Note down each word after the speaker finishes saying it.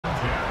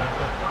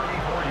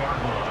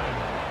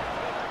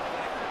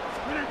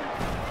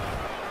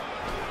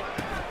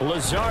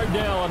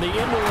Lazardell on the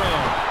end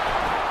around.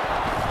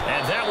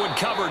 And that one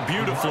covered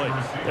beautifully.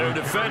 Their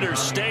defenders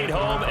stayed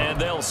home, and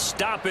they'll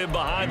stop him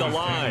behind the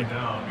line.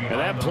 And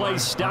that play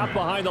stopped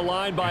behind the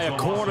line by a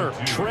corner.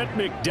 Trent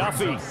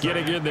McDuffie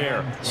getting in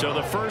there. So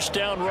the first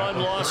down run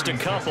lost a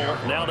couple.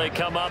 Now they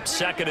come up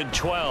 2nd and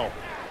 12.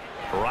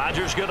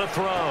 Rodgers going to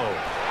throw.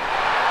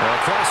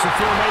 Across the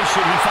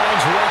formation, he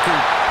finds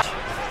Record.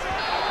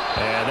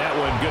 And that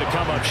one going to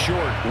come up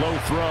short. Low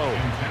throw.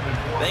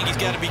 I think he's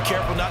got to be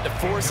careful not to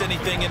force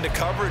anything into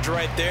coverage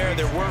right there.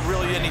 There weren't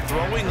really any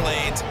throwing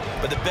lanes,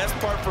 but the best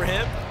part for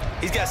him,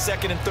 he's got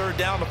 2nd and 3rd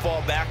down to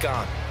fall back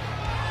on.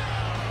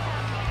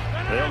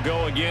 They'll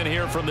go again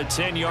here from the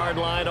 10-yard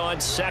line on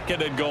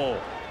 2nd and goal.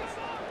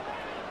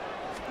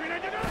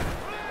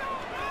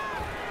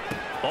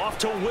 Off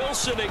to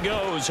Wilson it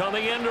goes on the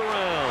end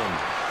around.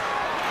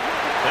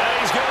 And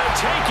he's going to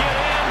take it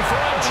in for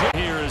a jump.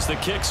 Here as the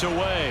kick's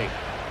away.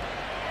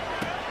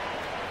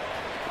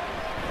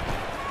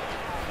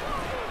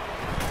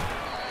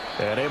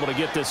 And able to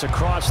get this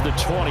across the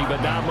 20,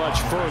 but not much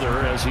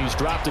further as he's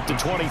dropped it to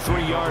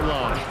 23-yard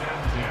line.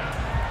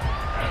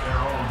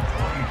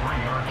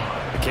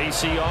 The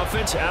KC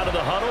offense out of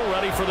the huddle,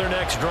 ready for their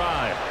next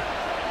drive.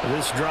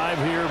 This drive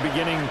here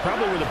beginning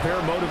probably with a pair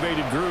of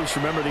motivated groups.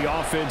 Remember, the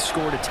offense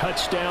scored a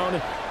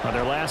touchdown on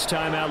their last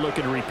time out,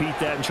 looking to repeat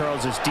that in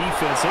Charles's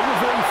defense. They were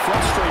very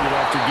frustrated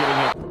after getting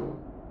it.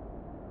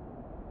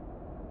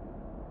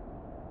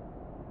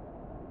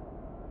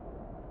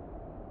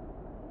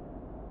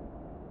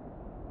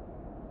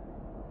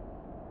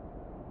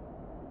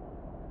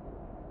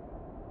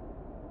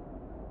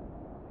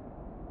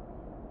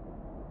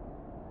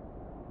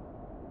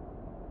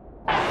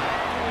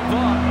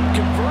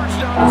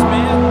 Converged on his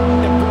man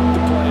and broke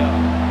the play up.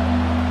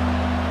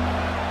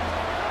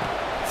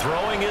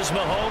 Throwing is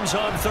Mahomes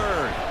on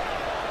 3rd.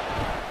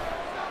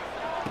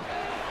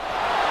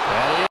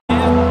 And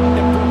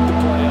broke the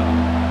play up.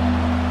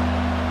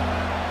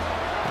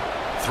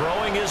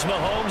 Throwing is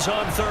Mahomes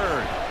on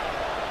 3rd.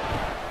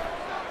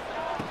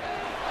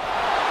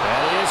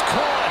 That is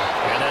caught.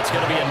 And that's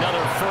going to be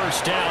another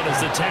first down as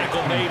the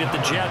tackle made at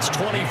the Jets'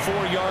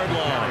 24-yard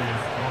line.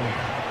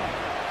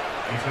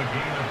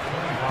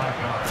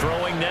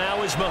 Throwing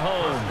now is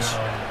Mahomes.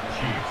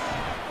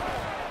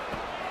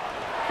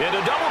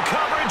 Into double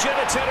coverage, and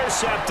it's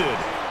intercepted.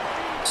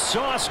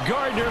 Sauce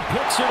Gardner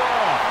picks it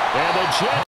off. And the Jets